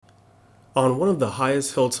On one of the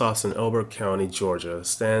highest hilltops in Elbert County, Georgia,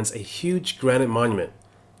 stands a huge granite monument,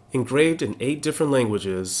 engraved in 8 different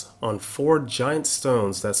languages on 4 giant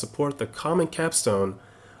stones that support the common capstone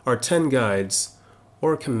are 10 guides,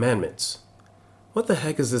 or commandments. What the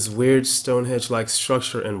heck is this weird Stonehenge like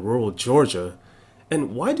structure in rural Georgia,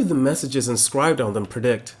 and why do the messages inscribed on them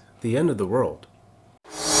predict the end of the world?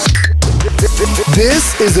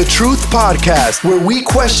 This is a Truth Podcast where we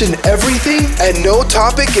question everything and no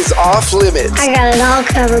topic is off limits. I got it all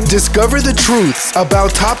covered. Discover the truths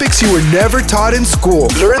about topics you were never taught in school.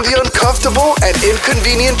 Learn the uncomfortable and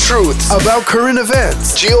inconvenient truths about current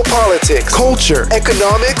events, geopolitics, culture,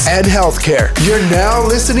 economics, and healthcare. You're now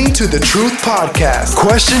listening to the Truth Podcast.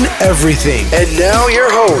 Question everything. And now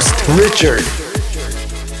your host, Richard.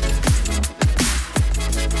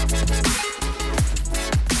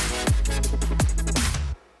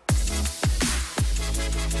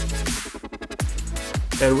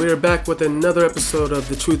 And we are back with another episode of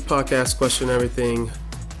the Truth Podcast, Question Everything.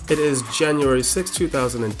 It is January 6,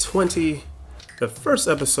 2020, the first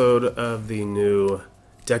episode of the new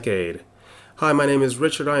decade. Hi, my name is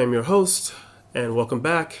Richard. I am your host, and welcome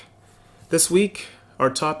back. This week,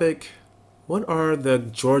 our topic, what are the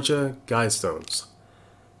Georgia Guidestones?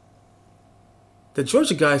 The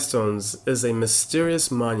Georgia Guidestones is a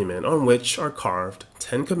mysterious monument on which are carved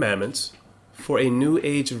 10 commandments for a new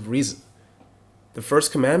age of reason. The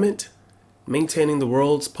first commandment, maintaining the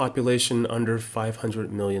world's population under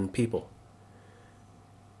 500 million people.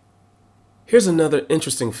 Here's another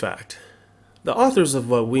interesting fact. The authors of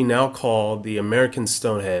what we now call the American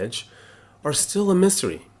Stonehenge are still a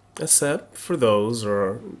mystery, except for those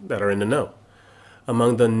that are in the know.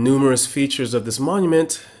 Among the numerous features of this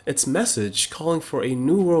monument, its message calling for a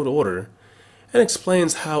new world order and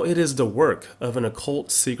explains how it is the work of an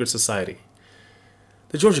occult secret society.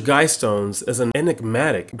 The Georgia Guidestones is an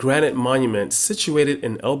enigmatic granite monument situated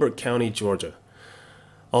in Elbert County, Georgia.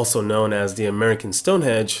 Also known as the American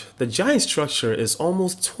Stonehenge, the giant structure is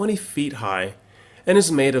almost 20 feet high and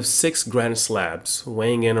is made of 6 granite slabs,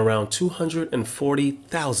 weighing in around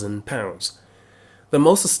 240,000 pounds. The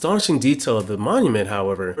most astonishing detail of the monument,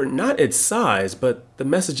 however, are not its size, but the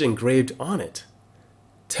message engraved on it.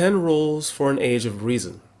 10 rules for an age of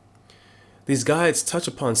reason. These guides touch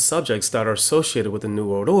upon subjects that are associated with the New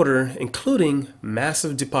World Order, including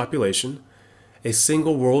massive depopulation, a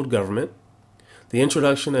single world government, the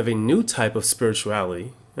introduction of a new type of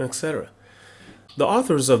spirituality, etc. The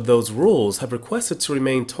authors of those rules have requested to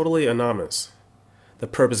remain totally anonymous. The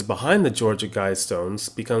purpose behind the Georgia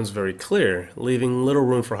Guidestones becomes very clear, leaving little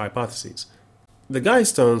room for hypotheses. The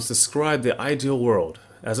Guidestones describe the ideal world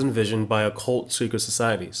as envisioned by occult secret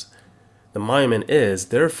societies. The monument is,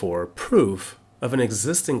 therefore, proof of an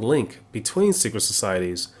existing link between secret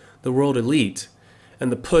societies, the world elite,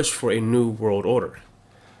 and the push for a new world order.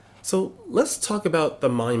 So let's talk about the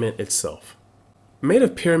monument itself. Made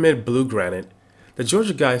of pyramid blue granite, the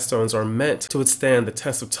Georgia Guidestones are meant to withstand the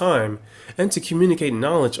test of time and to communicate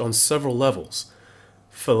knowledge on several levels,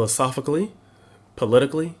 philosophically,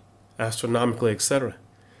 politically, astronomically, etc.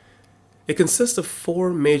 It consists of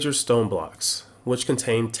 4 major stone blocks, which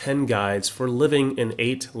contain 10 guides for living in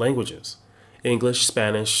 8 languages: English,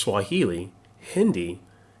 Spanish, Swahili, Hindi,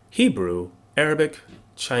 Hebrew, Arabic,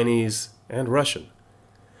 Chinese, and Russian.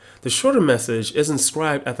 The shorter message is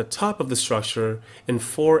inscribed at the top of the structure in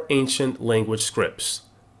 4 ancient language scripts: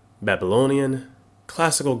 Babylonian,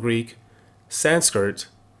 Classical Greek, Sanskrit,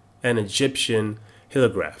 and Egyptian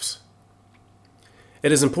hieroglyphs.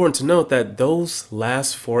 It is important to note that those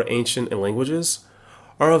last 4 ancient languages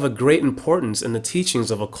are of a great importance in the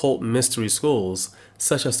teachings of occult mystery schools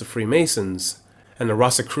such as the Freemasons and the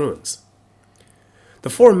Rosicrucians.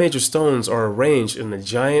 The 4 major stones are arranged in a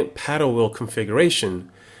giant paddle wheel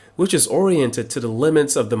configuration, which is oriented to the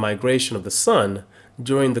limits of the migration of the sun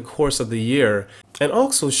during the course of the year and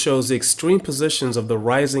also shows the extreme positions of the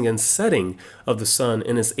rising and setting of the sun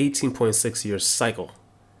in its 18.6-year cycle.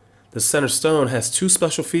 The center stone has 2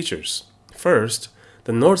 special features. First,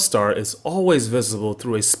 the North Star is always visible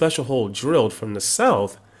through a special hole drilled from the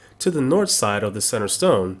south to the north side of the center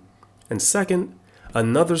stone. And second,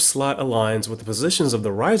 another slot aligns with the positions of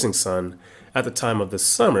the rising sun at the time of the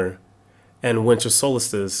summer and winter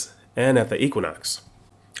solstice and at the equinox.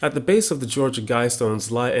 At the base of the Georgia Guidestones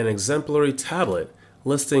lie an exemplary tablet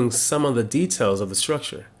listing some of the details of the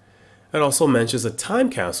structure. It also mentions a time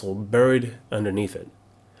capsule buried underneath it.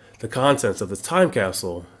 The contents of the time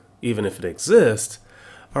capsule, even if it exists,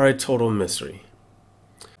 are a total mystery.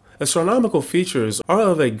 Astronomical features are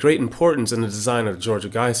of a great importance in the design of the Georgia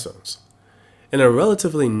Guidestones. In a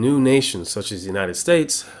relatively new nation such as the United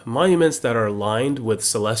States, monuments that are lined with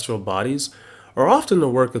celestial bodies are often the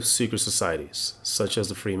work of secret societies, such as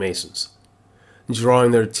the Freemasons.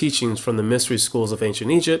 Drawing their teachings from the mystery schools of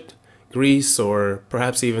ancient Egypt, Greece, or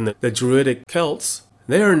perhaps even the Druidic Celts,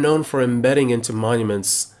 they are known for embedding into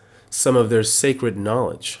monuments some of their sacred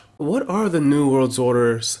knowledge. What are the New World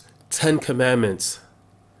Order's 10 Commandments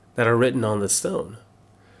that are written on the stone?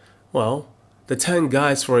 Well, the 10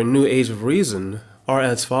 guides for a new age of reason are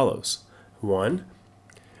as follows. 1.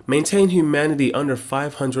 Maintain humanity under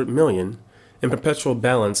 500 million in perpetual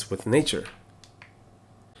balance with nature.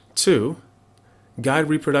 2. Guide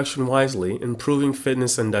reproduction wisely, improving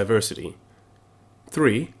fitness and diversity.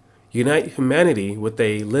 3. Unite humanity with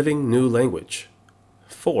a living new language.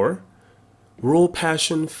 4. Rule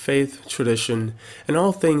passion, faith, tradition, and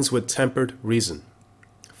all things with tempered reason.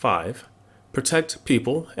 5. Protect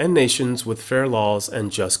people and nations with fair laws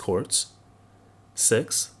and just courts.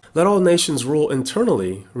 6. Let all nations rule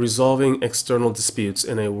internally, resolving external disputes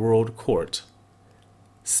in a world court.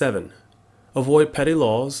 7. Avoid petty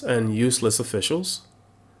laws and useless officials.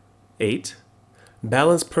 8.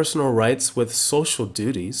 Balance personal rights with social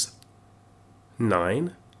duties.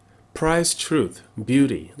 9. Prize truth,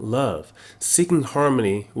 beauty, love, seeking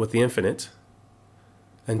harmony with the infinite.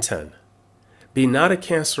 And 10. Be not a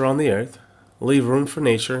cancer on the earth, leave room for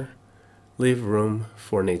nature, leave room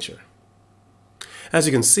for nature. As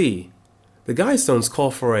you can see, the Guidestones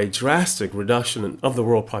call for a drastic reduction of the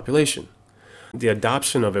world population, the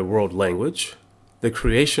adoption of a world language, the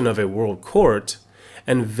creation of a world court,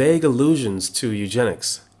 and vague allusions to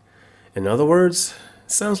eugenics. In other words,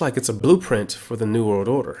 it sounds like it's a blueprint for the New World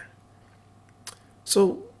Order.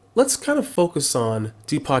 So let's kind of focus on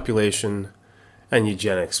depopulation and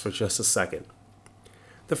eugenics for just a second.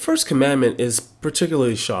 The first commandment is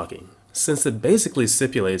particularly shocking, since it basically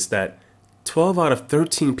stipulates that 12 out of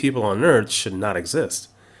 13 people on Earth should not exist.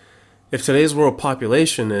 If today's world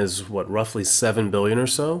population is, roughly 7 billion or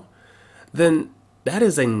so, then that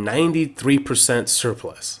is a 93%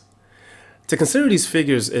 surplus. To consider these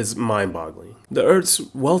figures is mind-boggling. The Earth's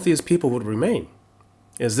wealthiest people would remain.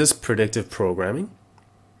 Is this predictive programming?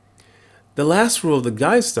 The last rule of the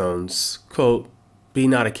Guidestones, quote, be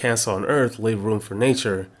not a cancer on earth, leave room for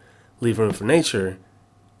nature, leave room for nature,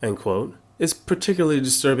 end quote, is particularly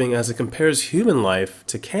disturbing as it compares human life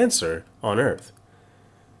to cancer on earth.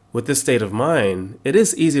 With this state of mind, it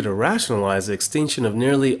is easy to rationalize the extinction of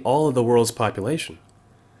nearly all of the world's population.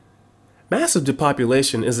 Massive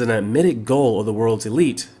depopulation is an admitted goal of the world's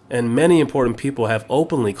elite, and many important people have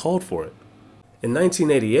openly called for it. In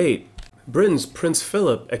 1988, Britain's Prince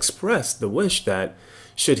Philip expressed the wish that,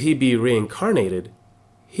 should he be reincarnated,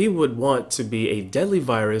 he would want to be a deadly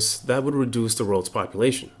virus that would reduce the world's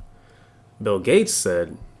population. Bill Gates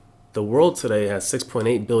said, the world today has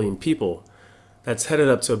 6.8 billion people. That's headed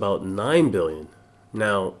up to about 9 billion.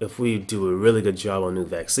 Now, if we do a really good job on new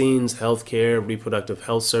vaccines, healthcare, reproductive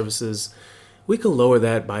health services, we could lower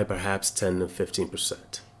that by perhaps 10 to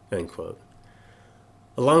 15%, end quote.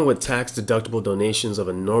 Along with tax-deductible donations of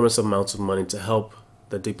enormous amounts of money to help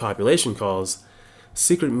the depopulation cause,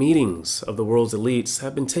 secret meetings of the world's elites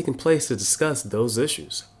have been taking place to discuss those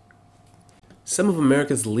issues. Some of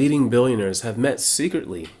America's leading billionaires have met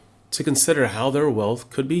secretly to consider how their wealth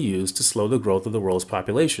could be used to slow the growth of the world's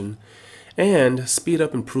population and speed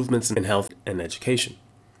up improvements in health and education.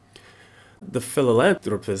 The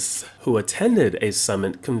philanthropists who attended a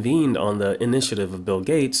summit convened on the initiative of Bill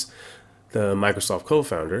Gates, the Microsoft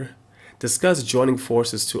co-founder, discussed joining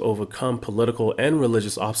forces to overcome political and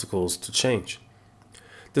religious obstacles to change.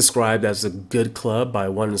 Described as a good club by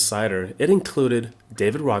one insider, it included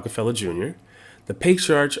David Rockefeller Jr., the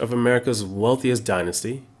patriarch of America's wealthiest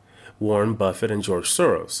dynasty, Warren Buffett and George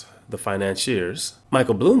Soros, the financiers,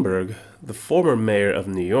 Michael Bloomberg, the former mayor of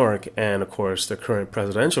New York and, of course, the current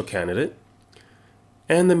presidential candidate,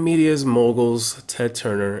 and the media's moguls Ted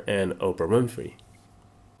Turner and Oprah Winfrey.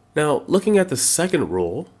 Now, looking at the second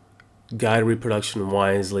rule, guide reproduction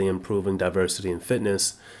wisely, improving diversity and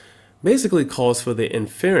fitness, basically calls for the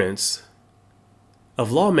inference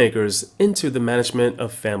of lawmakers into the management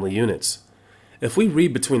of family units. If we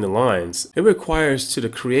read between the lines, it requires to the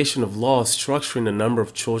creation of laws structuring the number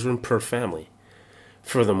of children per family.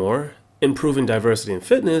 Furthermore, improving diversity and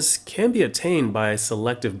fitness can be attained by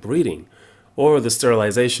selective breeding or the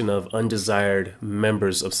sterilization of undesired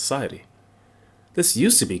members of society. This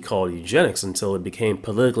used to be called eugenics until it became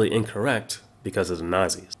politically incorrect because of the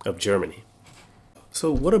Nazis of Germany. So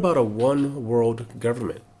what about a one-world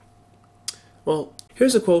government? Well,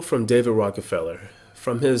 here's a quote from David Rockefeller,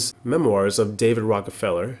 from his Memoirs of David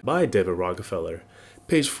Rockefeller by David Rockefeller,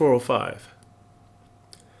 page 405.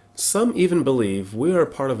 Some even believe we are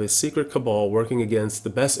part of a secret cabal working against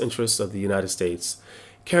the best interests of the United States,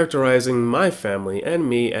 characterizing my family and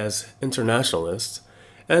me as internationalists,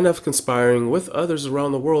 and of conspiring with others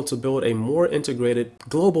around the world to build a more integrated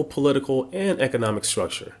global political and economic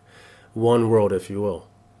structure. One world, if you will.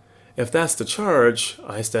 If that's the charge,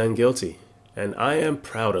 I stand guilty, and I am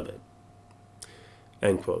proud of it.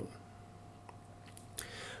 End quote.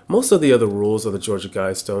 Most of the other rules of the Georgia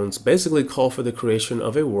Guidestones basically call for the creation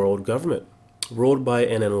of a world government, ruled by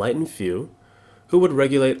an enlightened few, who would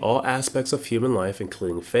regulate all aspects of human life,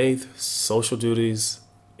 including faith, social duties,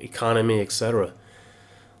 economy, etc.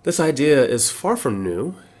 This idea is far from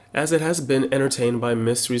new, as it has been entertained by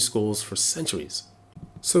mystery schools for centuries.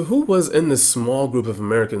 So who was in this small group of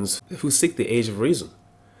Americans who seek the age of reason?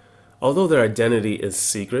 Although their identity is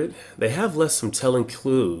secret, they have left some telling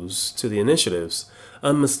clues to the initiatives,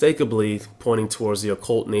 unmistakably pointing towards the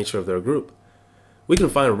occult nature of their group. We can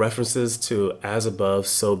find references to as above,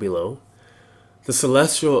 so below. The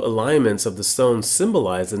celestial alignments of the stones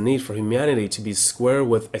symbolize the need for humanity to be square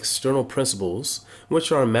with external principles,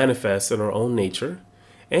 which are manifest in our own nature,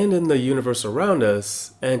 and in the universe around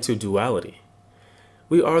us, and to duality.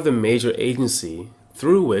 We are the major agency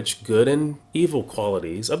through which good and evil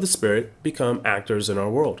qualities of the spirit become actors in our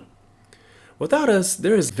world. Without us,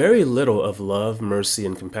 there is very little of love, mercy,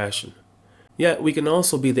 and compassion. Yet we can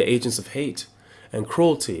also be the agents of hate and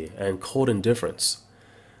cruelty and cold indifference.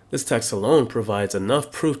 This text alone provides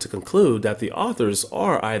enough proof to conclude that the authors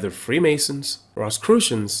are either Freemasons,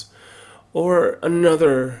 Rosicrucians, or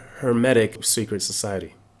another hermetic secret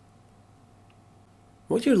society.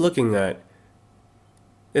 What you're looking at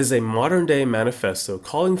is a modern-day manifesto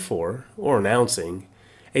calling for, or announcing,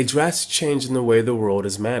 a drastic change in the way the world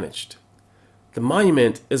is managed. The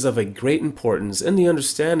monument is of a great importance in the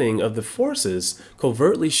understanding of the forces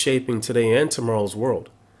covertly shaping today and tomorrow's world.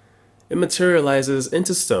 It materializes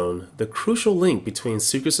into stone the crucial link between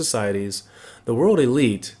secret societies, the world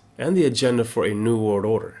elite, and the agenda for a new world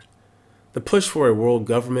order. The push for a world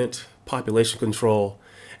government, population control,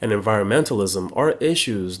 and environmentalism are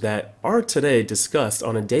issues that are today discussed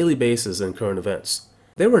on a daily basis in current events.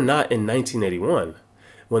 They were not in 1981,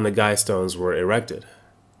 when the Guidestones were erected.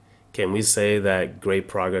 Can we say that great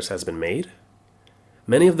progress has been made?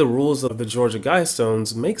 Many of the rules of the Georgia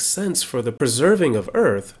Guidestones make sense for the preserving of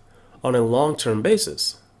Earth on a long-term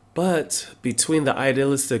basis. But between the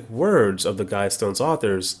idealistic words of the Guidestones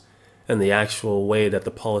authors and the actual way that the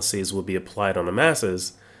policies will be applied on the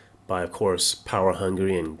masses, by of course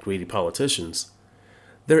power-hungry and greedy politicians,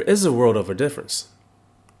 there is a world of a difference.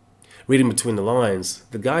 Reading between the lines,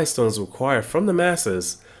 the Guidestones require from the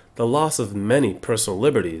masses the loss of many personal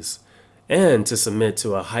liberties, and to submit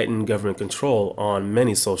to a heightened government control on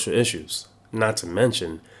many social issues, not to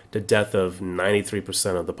mention the death of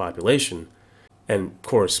 93% of the population, and of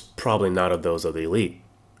course probably not of those of the elite.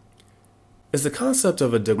 Is the concept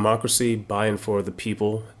of a democracy by and for the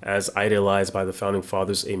people, as idealized by the Founding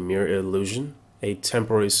Fathers, a mere illusion, a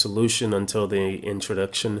temporary solution until the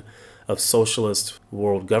introduction of socialist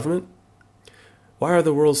world government? Why are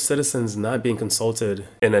the world's citizens not being consulted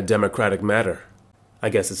in a democratic manner? I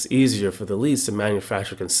guess it's easier for the elites to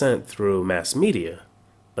manufacture consent through mass media,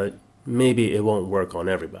 but maybe it won't work on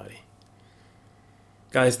everybody.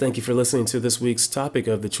 Guys, thank you for listening to this week's topic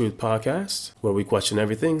of the Truth Podcast, where we question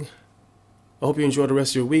everything. I hope you enjoy the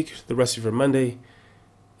rest of your week, the rest of your Monday,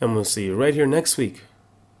 and we'll see you right here next week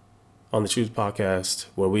on the Truth Podcast,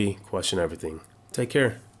 where we question everything. Take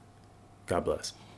care. God bless.